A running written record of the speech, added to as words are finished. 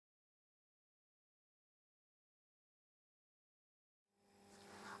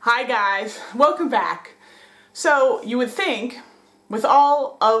Hi guys, welcome back. So you would think, with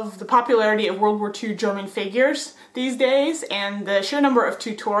all of the popularity of World War II German figures these days and the sheer number of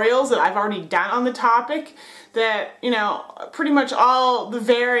tutorials that I've already done on the topic, that, you know, pretty much all the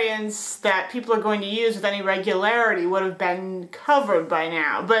variants that people are going to use with any regularity would have been covered by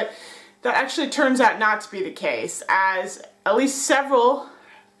now. But that actually turns out not to be the case, as at least several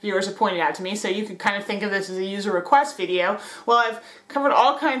viewers have pointed out to me, so you could kind of think of this as a user request video. Well, I've covered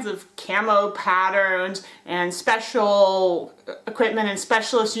all kinds of camo patterns and special equipment and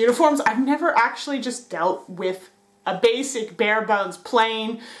specialist uniforms. I've never actually just dealt with a basic bare bones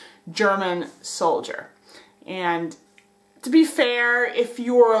plain German soldier. And to be fair, if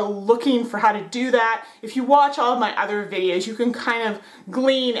you're looking for how to do that, if you watch all of my other videos, you can kind of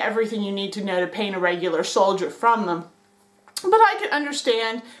glean everything you need to know to paint a regular soldier from them. But I can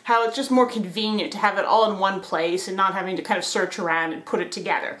understand how it's just more convenient to have it all in one place and not having to kind of search around and put it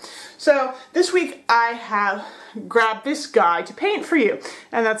together. So this week I have grabbed this guy to paint for you.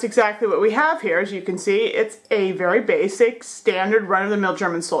 And that's exactly what we have here. As you can see, it's a very basic, standard run-of-the-mill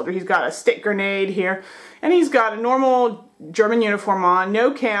German soldier. He's got a stick grenade here, and he's got a normal German uniform on,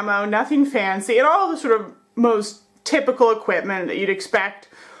 no camo, nothing fancy, and all the sort of most typical equipment that you'd expect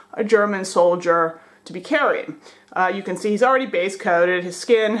a German soldier to be carrying. You can see he's already base coated, his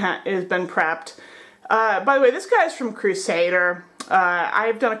skin has been prepped. By the way, this guy's from Crusader.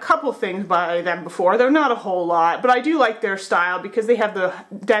 I've done a couple things by them before. They're not a whole lot, but I do like their style because they have the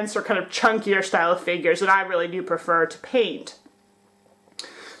denser, kind of chunkier style of figures that I really do prefer to paint.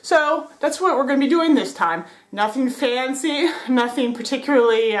 So that's what we're going to be doing this time. Nothing fancy, nothing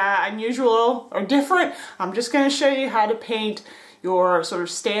particularly unusual or different. I'm just going to show you how to paint your sort of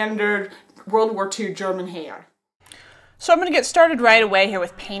standard World War II German heer. So I'm going to get started right away here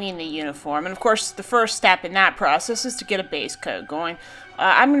with painting the uniform, and of course the first step in that process is to get a base coat going.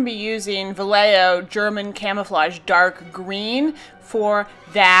 I'm going to be using WWII German Camouflage Dark Green for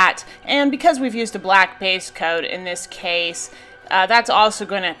that, and because we've used a black base coat in this case, that's also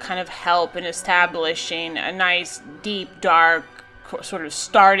going to kind of help in establishing a nice deep dark sort of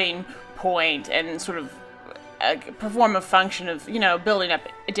starting point and sort of perform a function of, you know, building up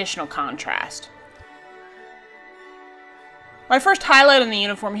additional contrast. My first highlight on the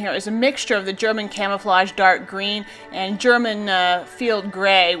uniform here is a mixture of the German Camouflage Dark Green and German Field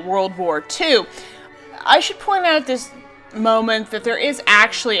Gray World War II. I should point out at this moment that there is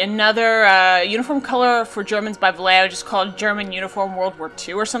actually another uniform color for Germans by WWII, just called German Uniform World War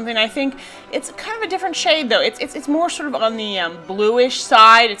II or something. I think it's kind of a different shade though. It's more sort of on the bluish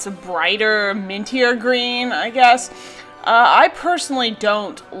side. It's a brighter, mintier green, I guess. I personally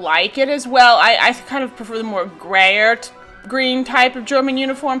don't like it as well. I kind of prefer the more grayer green type of German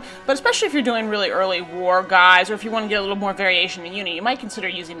uniform, but especially if you're doing really early war guys, or if you want to get a little more variation in the unit, you might consider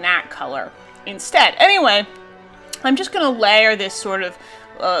using that color instead. Anyway, I'm just going to layer this sort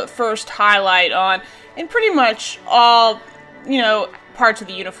of first highlight on in pretty much all, you know, parts of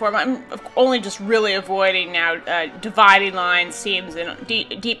the uniform. I'm only just really avoiding now dividing lines, seams, and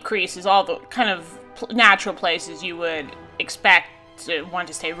deep creases, all the kind of natural places you would expect to want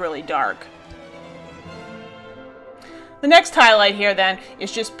to stay really dark. The next highlight here then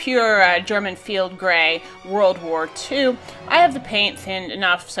is just pure German Field Gray World War II. I have the paint thinned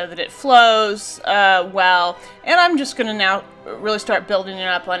enough so that it flows well, and I'm just going to now really start building it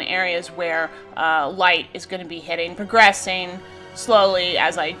up on areas where light is going to be hitting, progressing slowly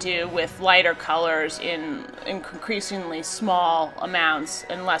as I do with lighter colors in increasingly small amounts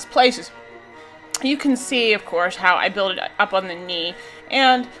and less places. You can see, of course, how I build it up on the knee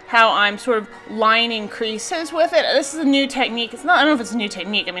and how I'm sort of lining creases with it. This is a new technique. It's not, I don't know if it's a new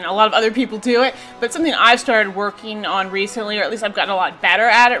technique. I mean, a lot of other people do it, but it's something I've started working on recently, or at least I've gotten a lot better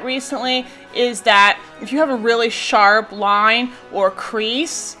at it recently, is that if you have a really sharp line or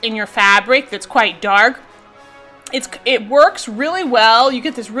crease in your fabric that's quite dark, it works really well. You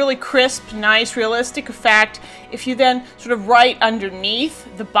get this really crisp, nice, realistic effect if you then sort of right underneath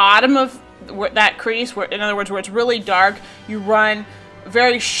the bottom of that crease, where, in other words, where it's really dark, you run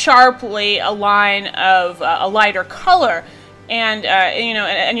very sharply a line of a lighter color, and you know,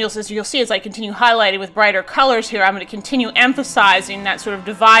 and you'll see as I continue highlighting with brighter colors here, I'm going to continue emphasizing that sort of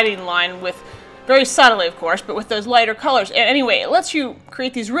dividing line with, very subtly of course, but with those lighter colors. And anyway, it lets you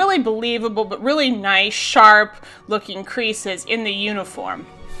create these really believable but really nice, sharp looking creases in the uniform.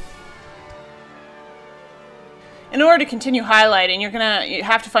 In order to continue highlighting, you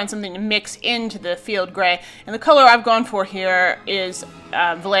have to find something to mix into the field gray, and the color I've gone for here is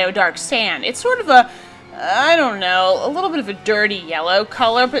WWII Dark Sand. It's sort of a, I don't know, a little bit of a dirty yellow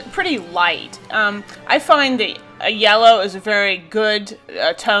color, but pretty light. I find that a yellow is a very good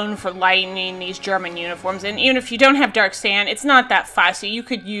tone for lightening these German uniforms. And even if you don't have dark sand, it's not that fussy. You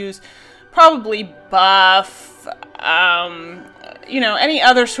could use probably buff, you know, any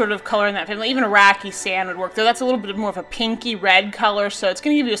other sort of color in that family. Even Iraqi sand would work, though that's a little bit more of a pinky red color, so it's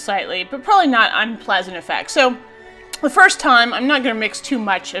going to give you a slightly, but probably not unpleasant effect. So the first time, I'm not going to mix too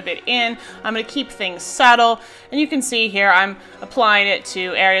much of it in. I'm going to keep things subtle. And you can see here, I'm applying it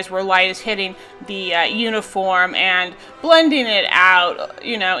to areas where light is hitting the uniform and blending it out,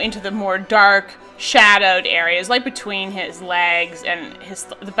 you know, into the more dark, shadowed areas, like between his legs and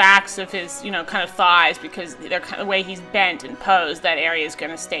the backs of his, you know, kind of thighs, because they're kind of the way he's bent and posed, that area is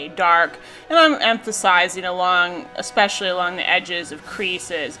going to stay dark. And I'm emphasizing especially along the edges of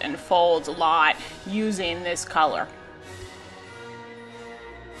creases and folds a lot, using this color.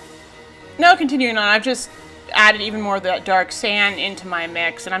 Now continuing on, I've just added even more of that dark sand into my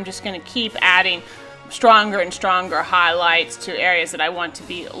mix, and I'm just going to keep adding stronger and stronger highlights to areas that I want to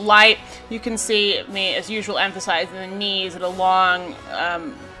be light. You can see me, as usual, emphasizing the knees and along,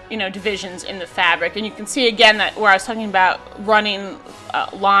 you know, divisions in the fabric. And you can see again that where I was talking about running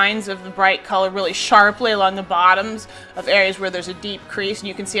lines of the bright color really sharply along the bottoms of areas where there's a deep crease. And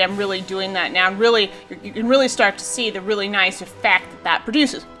you can see I'm really doing that now. Really, you can really start to see the really nice effect that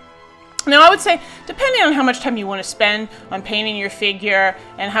produces. Now, I would say, depending on how much time you want to spend on painting your figure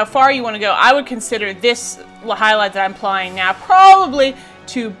and how far you want to go, I would consider this highlight that I'm applying now probably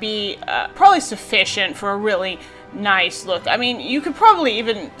to be probably sufficient for a really nice look. I mean, you could probably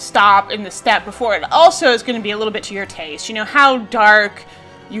even stop in the step before. It also is going to be a little bit to your taste. You know, how dark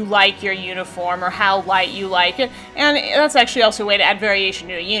you like your uniform or how light you like it, and that's actually also a way to add variation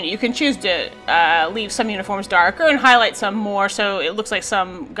to a unit. You can choose to leave some uniforms darker and highlight some more, so it looks like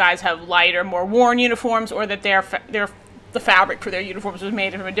some guys have lighter, more worn uniforms, or that the fabric for their uniforms was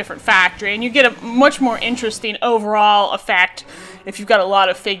made from a different factory, and you get a much more interesting overall effect if you've got a lot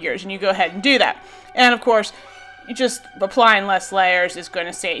of figures, and you go ahead and do that. And of course, just applying less layers is going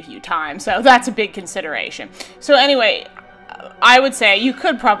to save you time, so that's a big consideration. So anyway, I would say you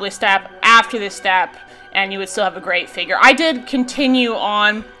could probably step after this step and you would still have a great figure. I did continue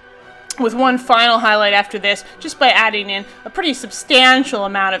on with one final highlight after this, just by adding in a pretty substantial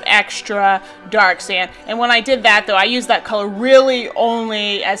amount of extra dark sand. And when I did that, though, I used that color really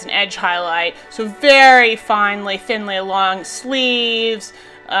only as an edge highlight, so very finely, thinly along sleeves,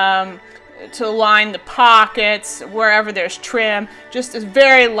 to line the pockets, wherever there's trim, just as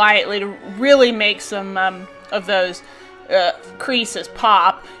very lightly to really make some of those creases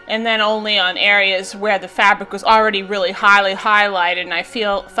pop, and then only on areas where the fabric was already really highly highlighted and I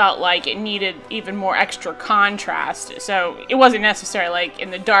felt like it needed even more extra contrast. So it wasn't necessary like in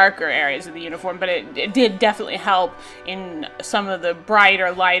the darker areas of the uniform, but it did definitely help in some of the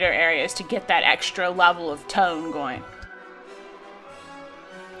brighter, lighter areas to get that extra level of tone going.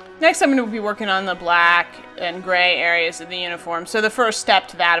 Next, I'm going to be working on the black and gray areas of the uniform. So the first step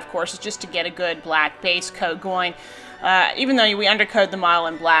to that, of course, is just to get a good black base coat going. Even though we undercoat the model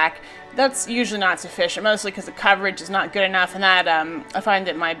in black, that's usually not sufficient, mostly because the coverage is not good enough, and that I find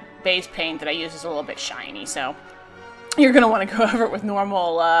that my base paint that I use is a little bit shiny, so you're going to want to go over it with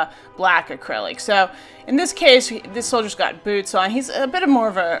normal black acrylic. So in this case, this soldier's got boots on. He's a bit more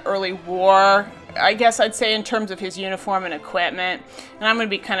of an early war, I guess I'd say, in terms of his uniform and equipment, and I'm going to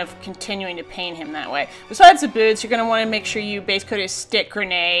be kind of continuing to paint him that way. Besides the boots, you're going to want to make sure you base coat his stick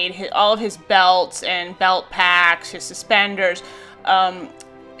grenade, all of his belts and belt packs, his suspenders.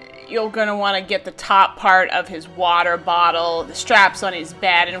 You're going to want to get the top part of his water bottle, the straps on his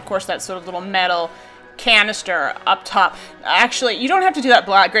bed, and of course that sort of little metal canister up top. Actually, you don't have to do that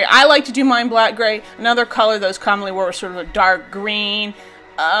black gray. I like to do mine black gray. Another color those commonly wore was sort of a dark green.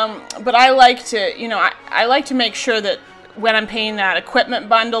 But I like to, you know, I like to make sure that when I'm painting that equipment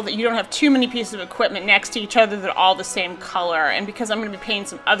bundle that you don't have too many pieces of equipment next to each other that are all the same color. And because I'm going to be painting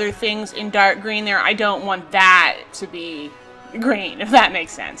some other things in dark green there, I don't want that to be green, if that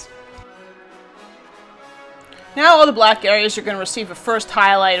makes sense. Now all the black areas are going to receive a first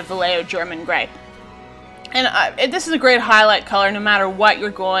highlight of WWII German gray. And this is a great highlight color no matter what you're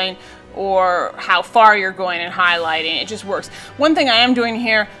going or how far you're going and highlighting. It just works. One thing I am doing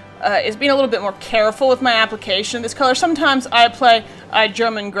here is being a little bit more careful with my application of this color. Sometimes I apply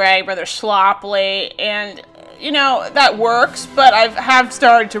German gray rather sloppily, and you know, that works, but I have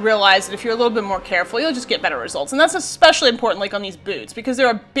started to realize that if you're a little bit more careful, you'll just get better results. And that's especially important like on these boots, because they're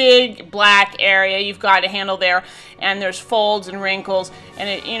a big black area you've got to handle there, and there's folds and wrinkles,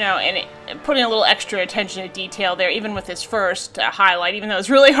 and putting a little extra attention to detail there, even with this first highlight, even though it's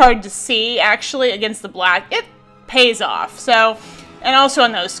really hard to see actually against the black, it pays off. So And also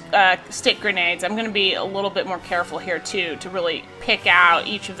on those stick grenades, I'm going to be a little bit more careful here too, to really pick out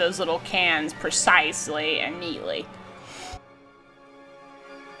each of those little cans precisely and neatly.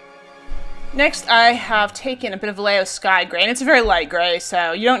 Next, I have taken a bit of Vallejo Sky Gray, and it's a very light gray,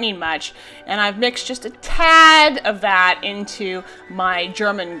 so you don't need much. And I've mixed just a tad of that into my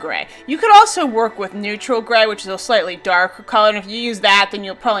German gray. You could also work with neutral gray, which is a slightly darker color, and if you use that, then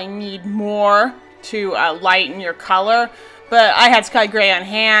you'll probably need more to lighten your color. But I had Sky Gray on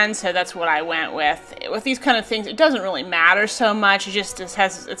hand, so that's what I went with. With these kind of things, it doesn't really matter so much. It just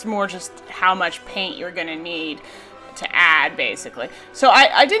it's more just how much paint you're going to need to add, basically. So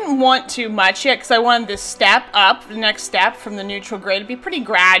I didn't want too much yet because I wanted this step up, the next step from the neutral gray, to be pretty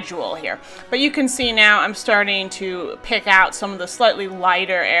gradual here. But you can see now I'm starting to pick out some of the slightly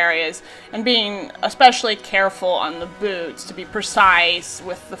lighter areas and being especially careful on the boots to be precise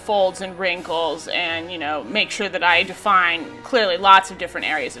with the folds and wrinkles and, you know, make sure that I define clearly lots of different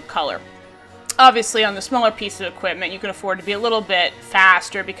areas of color. Obviously, on the smaller piece of equipment, you can afford to be a little bit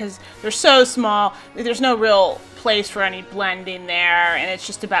faster because they're so small. There's no real place for any blending there, and it's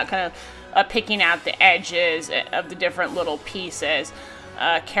just about kind of picking out the edges of the different little pieces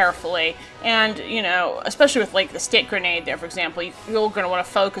carefully. And, you know, especially with like the stick grenade there, for example, you're going to want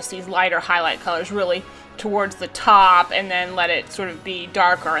to focus these lighter highlight colors really towards the top and then let it sort of be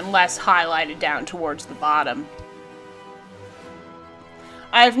darker and less highlighted down towards the bottom.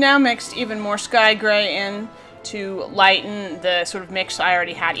 I've now mixed even more Sky Gray in to lighten the sort of mix I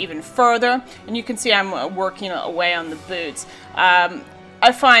already had even further, and you can see I'm working away on the boots.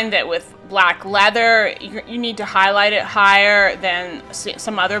 I find that with black leather, you need to highlight it higher than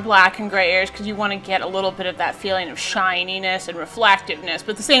some other black and gray areas because you want to get a little bit of that feeling of shininess and reflectiveness,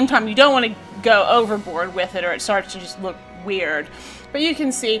 but at the same time you don't want to go overboard with it or it starts to just look weird. But you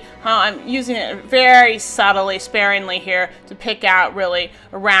can see how I'm using it very subtly, sparingly here to pick out really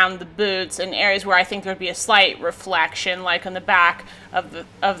around the boots and areas where I think there'd be a slight reflection, like on the back of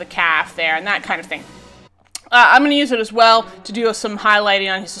the calf there and that kind of thing. I'm going to use it as well to do some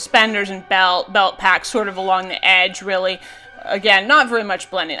highlighting on his suspenders and belt pack, sort of along the edge, really. Again, not very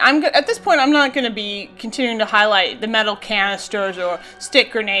much blending. At this point, I'm not going to be continuing to highlight the metal canisters or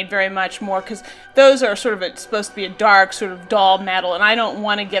stick grenade very much more because those are sort of supposed to be a dark, sort of dull metal, and I don't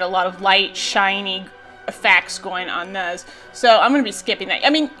want to get a lot of light, shiny effects going on those. So I'm going to be skipping that. I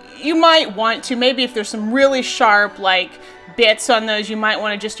mean, you might want to, maybe if there's some really sharp, like, bits on those, you might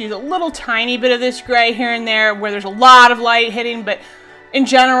want to just use a little tiny bit of this gray here and there where there's a lot of light hitting, but in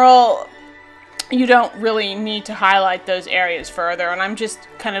general, you don't really need to highlight those areas further, and I'm just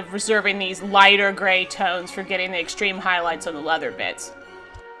kind of reserving these lighter gray tones for getting the extreme highlights on the leather bits.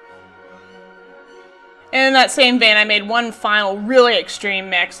 And in that same vein, I made one final really extreme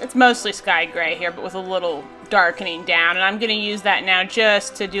mix. It's mostly Sky Gray here, but with a little darkening down, and I'm going to use that now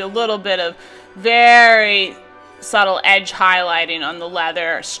just to do a little bit of very subtle edge highlighting on the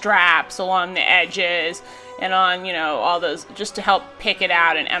leather straps along the edges and on, you know, all those, just to help pick it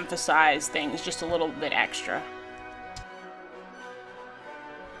out and emphasize things just a little bit extra.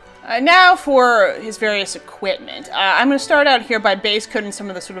 Now for his various equipment. I'm going to start out here by base coating some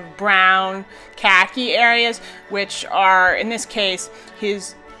of the sort of brown khaki areas, which are, in this case,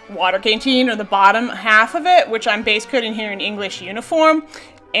 his water canteen, or the bottom half of it, which I'm base coating here in English uniform,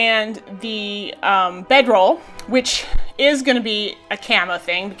 and the bedroll, which is going to be a camo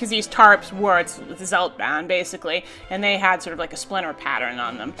thing because these tarps were, it's Zeltband basically, and they had sort of like a splinter pattern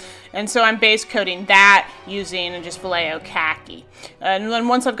on them. And so I'm base coating that using just Vallejo khaki. And then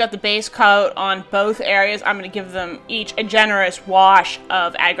once I've got the base coat on both areas, I'm going to give them each a generous wash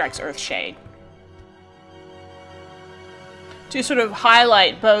of Agrax Earthshade. To sort of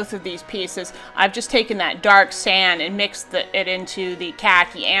highlight both of these pieces, I've just taken that dark sand and mixed it into the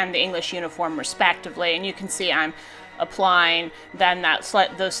khaki and the English uniform respectively, and you can see I'm applying then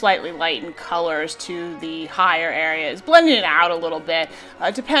those slightly lightened colors to the higher areas, blending it out a little bit.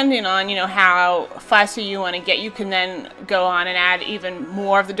 Depending on, you know, how fussy you want to get, you can then go on and add even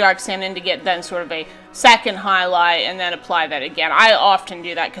more of the dark sand in to get then sort of a second highlight and then apply that again. I often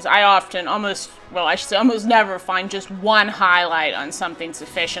do that because I often almost never find just one highlight on something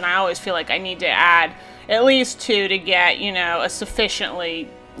sufficient. I always feel like I need to add at least two to get, you know, a sufficiently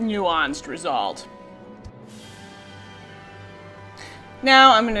nuanced result.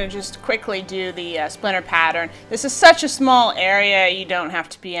 Now I'm going to just quickly do the splinter pattern. This is such a small area, you don't have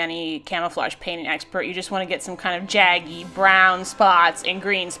to be any camouflage painting expert. You just want to get some kind of jaggy brown spots and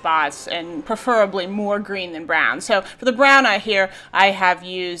green spots, and preferably more green than brown. So for the brown here, I have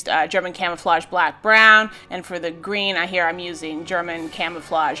used German camouflage black brown, and for the green here I'm using German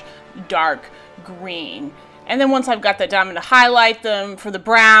camouflage dark green. And then once I've got that done, I'm going to highlight them. For the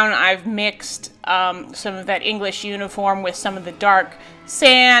brown, I've mixed some of that English uniform with some of the dark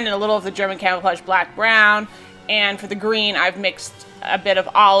sand and a little of the German camouflage black-brown. And for the green, I've mixed a bit of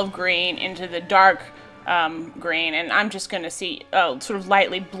olive green into the dark green. And I'm just going to sort of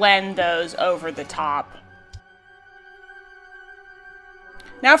lightly blend those over the top.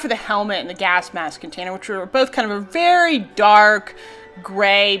 Now for the helmet and the gas mask container, which are both kind of a very dark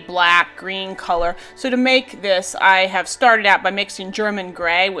gray, black, green color. So to make this, I have started out by mixing German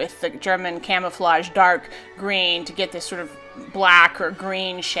gray with the German camouflage dark green to get this sort of black or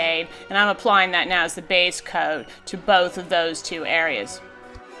green shade. And I'm applying that now as the base coat to both of those two areas.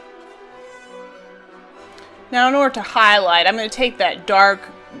 Now in order to highlight, I'm going to take that dark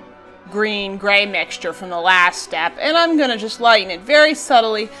green gray mixture from the last step, and I'm going to just lighten it very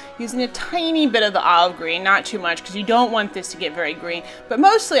subtly using a tiny bit of the olive green, not too much because you don't want this to get very green, but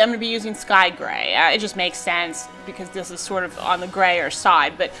mostly I'm going to be using sky gray. It just makes sense because this is sort of on the grayer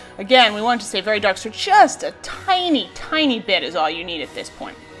side, but again we want to stay very dark, so just a tiny bit is all you need at this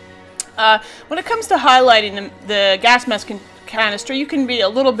point. When it comes to highlighting the gas mask canister, you can be a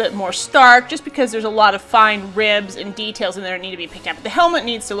little bit more stark just because there's a lot of fine ribs and details in there that need to be picked up. But the helmet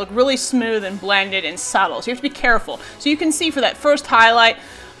needs to look really smooth and blended and subtle, so you have to be careful. So you can see for that first highlight,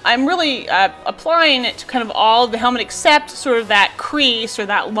 I'm really applying it to kind of all of the helmet except sort of that crease or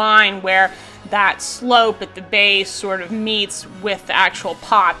that line where that slope at the base sort of meets with the actual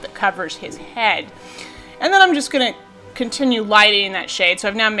pot that covers his head. And then I'm just going to continue lighting that shade. So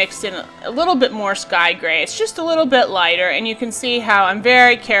I've now mixed in a little bit more sky gray. It's just a little bit lighter, and you can see how I'm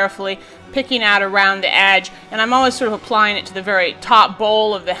very carefully picking out around the edge, and I'm always sort of applying it to the very top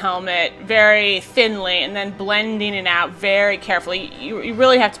bowl of the helmet very thinly and then blending it out very carefully. You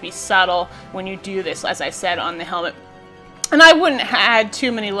really have to be subtle when you do this, as I said, on the helmet. And I wouldn't add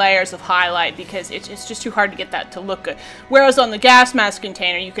too many layers of highlight because it's just too hard to get that to look good. Whereas on the gas mask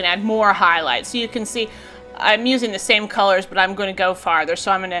container, you can add more highlight. So you can see I'm using the same colors, but I'm going to go farther.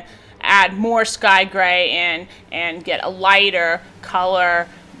 So I'm going to add more sky gray in and get a lighter color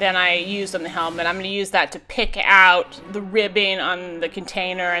than I used on the helmet. I'm going to use that to pick out the ribbing on the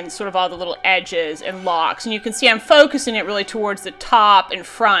container and sort of all the little edges and locks. And you can see I'm focusing it really towards the top and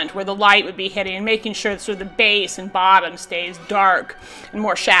front where the light would be hitting and making sure that sort of the base and bottom stays dark and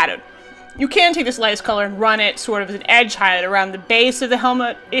more shadowed. You can take this lightest color and run it sort of as an edge highlight around the base of the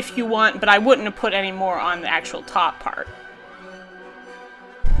helmet if you want, but I wouldn't have put any more on the actual top part.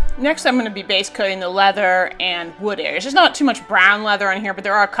 Next I'm going to be base coating the leather and wood areas. There's not too much brown leather on here, but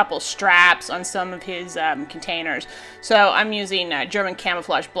there are a couple straps on some of his containers. So I'm using German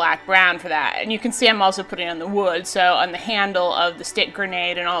camouflage black-brown for that. And you can see I'm also putting on the wood, so on the handle of the stick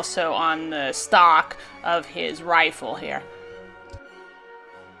grenade and also on the stock of his rifle here.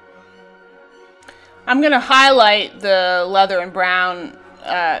 I'm going to highlight the leather and brown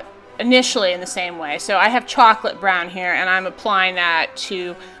initially in the same way. So I have chocolate brown here, and I'm applying that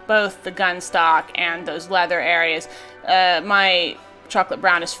to both the gun stock and those leather areas. My chocolate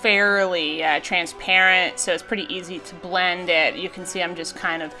brown is fairly transparent, so it's pretty easy to blend it. You can see I'm just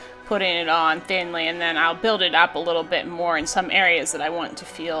kind of putting it on thinly, and then I'll build it up a little bit more in some areas that I want to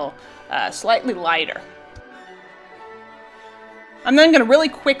feel slightly lighter. I'm then going to really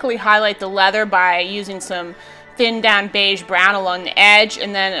quickly highlight the leather by using some thin down beige brown along the edge,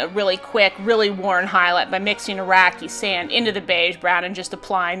 and then a really quick, really worn highlight by mixing Iraqi sand into the beige brown and just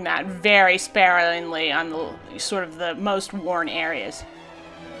applying that very sparingly on the sort of the most worn areas.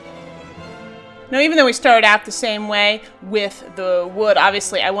 Now, even though we started out the same way with the wood,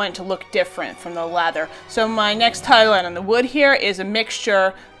 obviously I want it to look different from the leather. So my next highlight on the wood here is a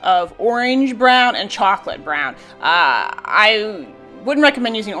mixture of orange brown and chocolate brown. I wouldn't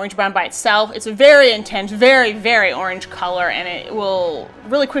recommend using orange brown by itself. It's a very intense, very orange color, and it will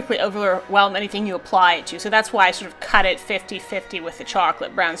really quickly overwhelm anything you apply it to. So that's why I sort of cut it 50-50 with the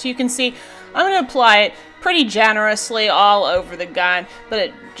chocolate brown. So you can see I'm going to apply it pretty generously all over the gun,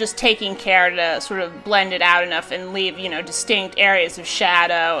 but just taking care to sort of blend it out enough and leave, you know, distinct areas of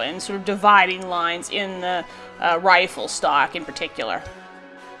shadow and sort of dividing lines in the rifle stock in particular.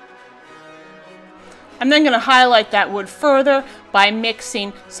 I'm then going to highlight that wood further by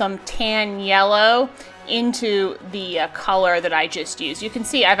mixing some tan yellow into the color that I just used. You can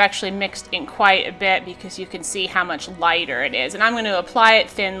see I've actually mixed in quite a bit because you can see how much lighter it is. And I'm going to apply it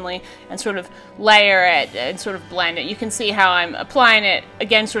thinly and sort of layer it and sort of blend it. You can see how I'm applying it,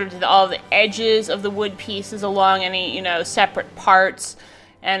 again, sort of to all the edges of the wood pieces along any, you know, separate parts,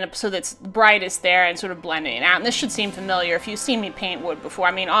 and so that's brightest there and sort of blending it out. And this should seem familiar if you've seen me paint wood before.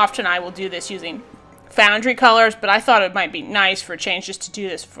 I mean, often I will do this using foundry colors, but I thought it might be nice for a change just to do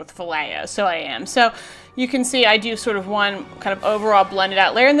this with Vallejo, so I am. So you can see I do sort of one kind of overall blended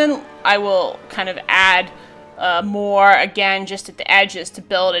out layer, and then I will kind of add more again just at the edges to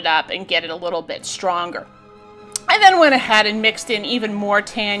build it up and get it a little bit stronger. I then went ahead and mixed in even more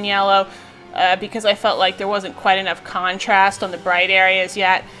tan yellow because I felt like there wasn't quite enough contrast on the bright areas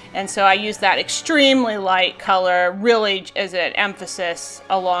yet, and so I used that extremely light color really as an emphasis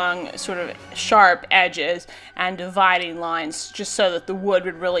along sort of sharp edges and dividing lines, just so that the wood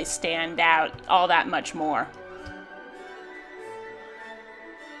would really stand out all that much more.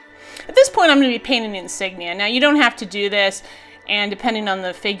 At this point I'm going to be painting insignia. Now you don't have to do this, and depending on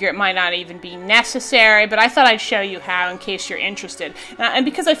the figure it might not even be necessary, but I thought I'd show you how in case you're interested. And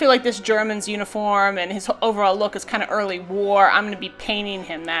because I feel like this German's uniform and his overall look is kind of early war, I'm going to be painting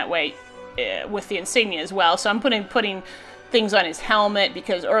him that way with the insignia as well. So I'm putting things on his helmet,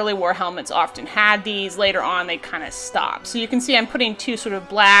 because early war helmets often had these. Later on they kind of stopped. So you can see I'm putting two sort of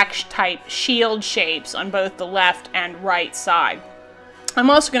black type shield shapes on both the left and right side. I'm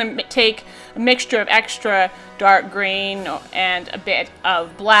also going to take a mixture of extra dark green and a bit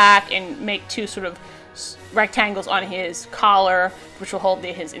of black and make two sort of rectangles on his collar, which will hold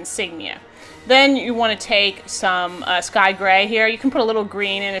his insignia. Then you want to take some sky gray here. You can put a little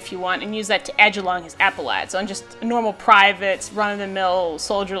green in if you want and use that to edge along his epaulets. On just a normal privates, run-of-the-mill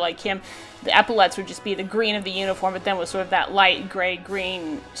soldier like him, the epaulets would just be the green of the uniform, but then with sort of that light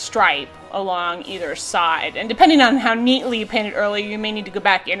gray-green stripe along either side. And depending on how neatly you painted earlier, you may need to go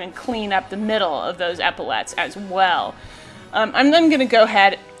back in and clean up the middle of those epaulets as well. I'm then going to go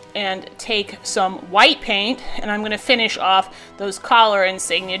ahead and take some white paint, and I'm going to finish off those collar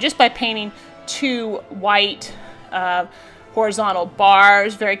insignia just by painting two white horizontal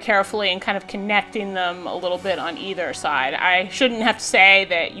bars very carefully and kind of connecting them a little bit on either side. I shouldn't have to say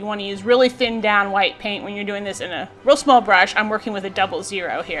that you want to use really thin down white paint when you're doing this in a real small brush. I'm working with a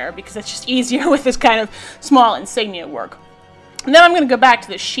 00 here because it's just easier with this kind of small insignia work. And then I'm going to go back to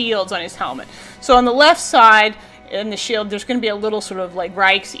the shields on his helmet. So on the left side in the shield, there's going to be a little sort of like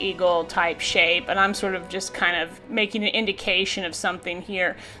Reichseagle type shape, and I'm sort of just kind of making an indication of something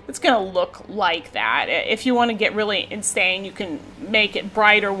here that's going to look like that. If you want to get really insane, you can make it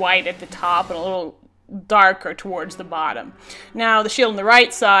brighter white at the top and a little darker towards the bottom. Now the shield on the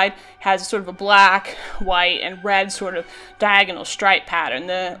right side has sort of a black, white, and red sort of diagonal stripe pattern.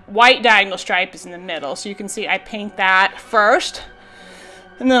 The white diagonal stripe is in the middle, so you can see I paint that first.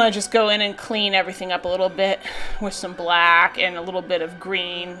 And then I just go in and clean everything up a little bit with some black and a little bit of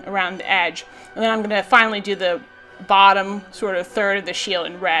green around the edge. And then I'm going to finally do the bottom sort of third of the shield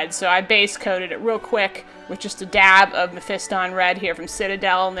in red. So I base coated it real quick with just a dab of Mephiston red here from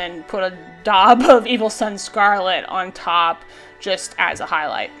Citadel, and then put a daub of Evil Sun Scarlet on top just as a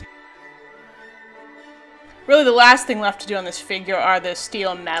highlight. Really the last thing left to do on this figure are the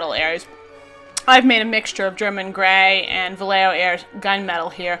steel and metal areas. I've made a mixture of German gray and Vallejo Air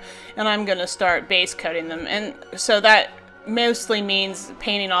gunmetal here, and I'm going to start base coating them. And so that mostly means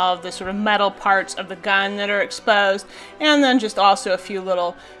painting all of the sort of metal parts of the gun that are exposed, and then just also a few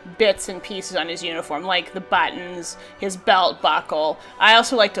little bits and pieces on his uniform, like the buttons, his belt buckle. I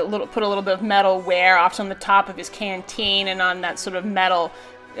also like to put a little bit of metal wear off on the top of his canteen and on that sort of metal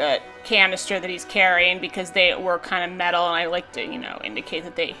canister that he's carrying, because they were kind of metal, and I like to, you know, indicate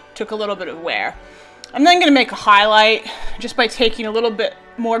that they took a little bit of wear. I'm then going to make a highlight just by taking a little bit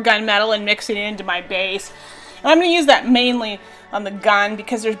more gunmetal and mixing it into my base. And I'm going to use that mainly on the gun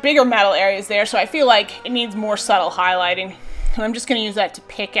because there's bigger metal areas there, so I feel like it needs more subtle highlighting. And I'm just going to use that to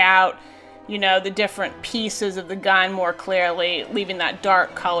pick out, you know, the different pieces of the gun more clearly, leaving that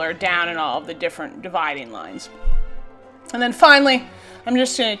dark color down in all of the different dividing lines. And then finally, I'm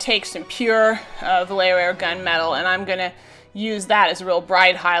just going to take some pure Vallejo Air gunmetal, and I'm going to use that as a real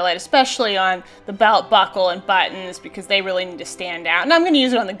bright highlight, especially on the belt buckle and buttons, because they really need to stand out. And I'm going to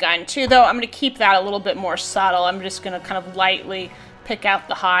use it on the gun too, though I'm going to keep that a little bit more subtle. I'm just going to kind of lightly pick out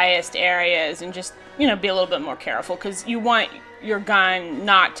the highest areas and just, you know, be a little bit more careful, because you want your gun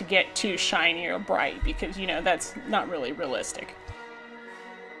not to get too shiny or bright, because, you know, that's not really realistic.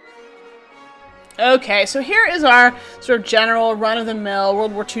 Okay, so here is our sort of general run-of-the-mill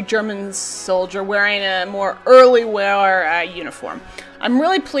World War II German soldier wearing a more early war uniform. I'm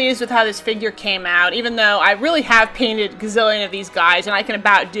really pleased with how this figure came out, even though I really have painted a gazillion of these guys, and I can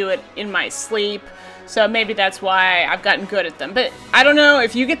about do it in my sleep, so maybe that's why I've gotten good at them. But I don't know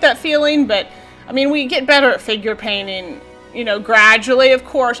if you get that feeling, but I mean, we get better at figure painting, you know, gradually, of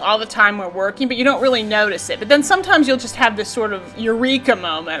course, all the time we're working, but you don't really notice it. But then sometimes you'll just have this sort of eureka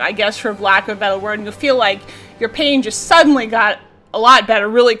moment, I guess, for lack of a better word, and you'll feel like your painting just suddenly got a lot better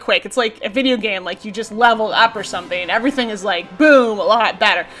really quick. It's like a video game, like you just leveled up or something, and everything is like, boom, a lot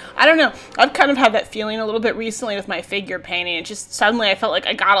better. I don't know. I've kind of had that feeling a little bit recently with my figure painting. It just suddenly I felt like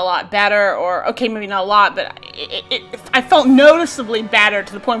I got a lot better, or okay, maybe not a lot, but I felt noticeably better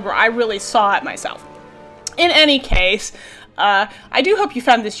to the point where I really saw it myself. In any case, I do hope you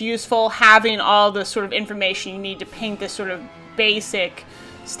found this useful, having all the sort of information you need to paint this sort of basic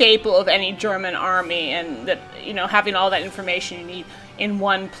staple of any German army, and that, you know, having all that information you need in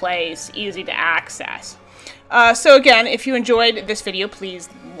one place, easy to access. So again, if you enjoyed this video, please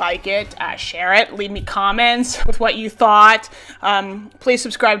like it, share it, leave me comments with what you thought. Please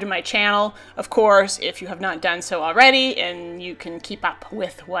subscribe to my channel, of course, if you have not done so already, and you can keep up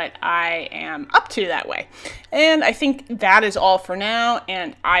with what I am up to that way. And I think that is all for now,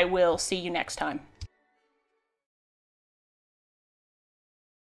 and I will see you next time.